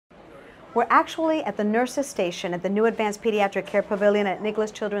We're actually at the nurses station at the new Advanced Pediatric Care Pavilion at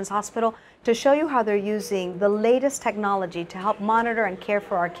Nicholas Children's Hospital to show you how they're using the latest technology to help monitor and care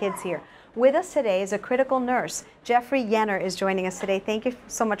for our kids here. With us today is a critical nurse. Jeffrey Yenner is joining us today. Thank you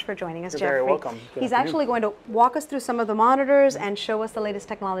so much for joining us, You're Jeffrey. very welcome. He's actually going to walk us through some of the monitors and show us the latest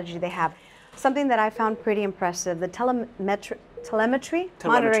technology they have. Something that I found pretty impressive, the telemetry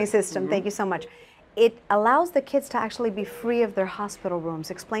monitoring system. Thank you so much. It allows the kids to actually be free of their hospital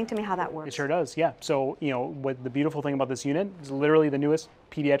rooms. Explain to me how that works. It sure does, yeah. So, what the beautiful thing about this unit is literally the newest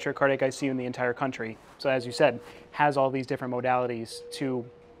pediatric cardiac ICU in the entire country. So as you said, has all these different modalities to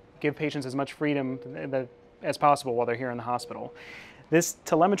give patients as much freedom as possible while they're here in the hospital. This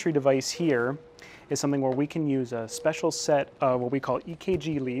telemetry device here is something where we can use a special set of what we call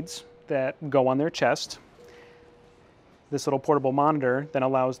EKG leads that go on their chest. This little portable monitor then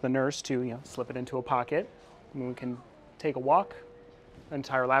allows the nurse to slip it into a pocket, and we can take a walk, an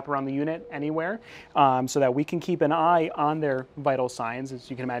entire lap around the unit anywhere, so that we can keep an eye on their vital signs. As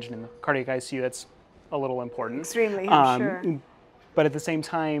you can imagine, in the cardiac ICU, that's a little important. Extremely, I'm sure. But at the same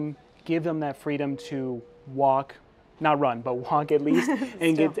time, give them that freedom to walk, not run, but walk at least,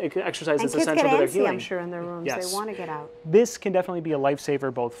 and get exercise that's essential to their healing. I'm sure, in their rooms. Yes. They want to get out. This can definitely be a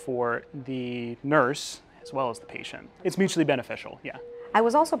lifesaver both for the nurse as well as the patient. It's mutually beneficial, yeah. I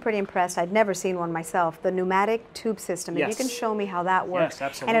was also pretty impressed. I'd never seen one myself, the pneumatic tube system. If you can show me how that works. Yes,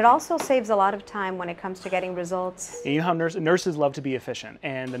 absolutely. And it also saves a lot of time when it comes to getting results. And you know how nurses love to be efficient,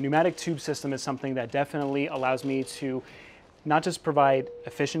 and the pneumatic tube system is something that definitely allows me to not just provide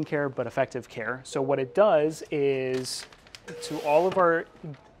efficient care, but effective care. So what it does is, to all of our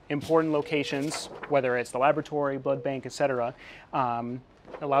important locations, whether it's the laboratory, blood bank, etc.,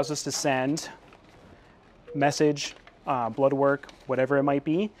 allows us to send message, blood work, whatever it might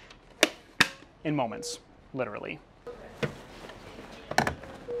be, in moments, literally.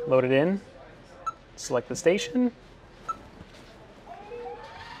 Load it in, select the station,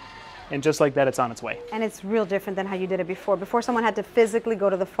 and just like that, it's on its way. And it's real different than how you did it before. Before, someone had to physically go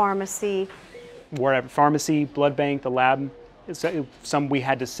to the pharmacy. Wherever, pharmacy, blood bank, the lab, we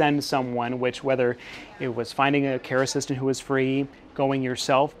had to send someone, which whether it was finding a care assistant who was free, going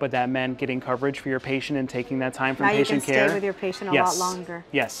yourself, but that meant getting coverage for your patient and taking that time from patient care. Now you can stay with your patient a lot longer.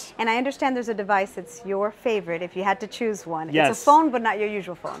 Yes. And I understand there's a device that's your favorite if you had to choose one. Yes. It's a phone, but not your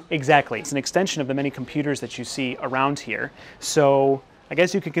usual phone. Exactly. It's an extension of the many computers that you see around here. So I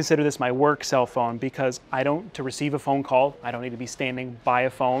guess you could consider this my work cell phone, because to receive a phone call, I don't need to be standing by a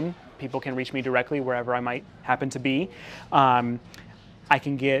phone. People can reach me directly wherever I might happen to be. I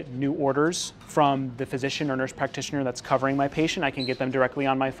can get new orders from the physician or nurse practitioner that's covering my patient. I can get them directly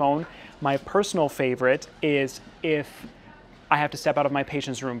on my phone. My personal favorite is if I have to step out of my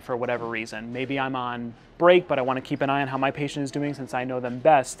patient's room for whatever reason. Maybe I'm on break, but I want to keep an eye on how my patient is doing since I know them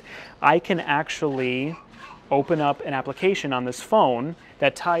best. I can actually open up an application on this phone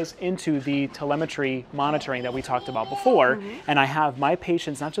that ties into the telemetry monitoring that we talked about before, and I have my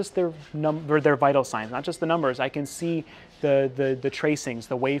patients, not just their vital signs, not just the numbers. I can see the tracings,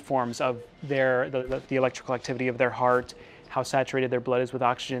 the waveforms of the electrical activity of their heart, how saturated their blood is with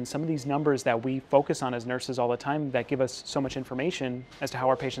oxygen, some of these numbers that we focus on as nurses all the time that give us so much information as to how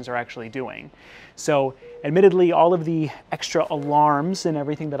our patients are actually doing. So admittedly, all of the extra alarms and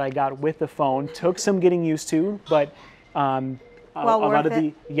everything that I got with the phone took some getting used to, but all of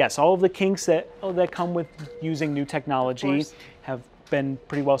the kinks that come with using new technology have been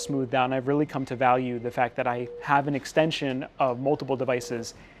pretty well smoothed out, and I've really come to value the fact that I have an extension of multiple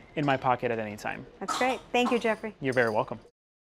devices in my pocket at any time. That's great. Thank you, Jeffrey. You're very welcome.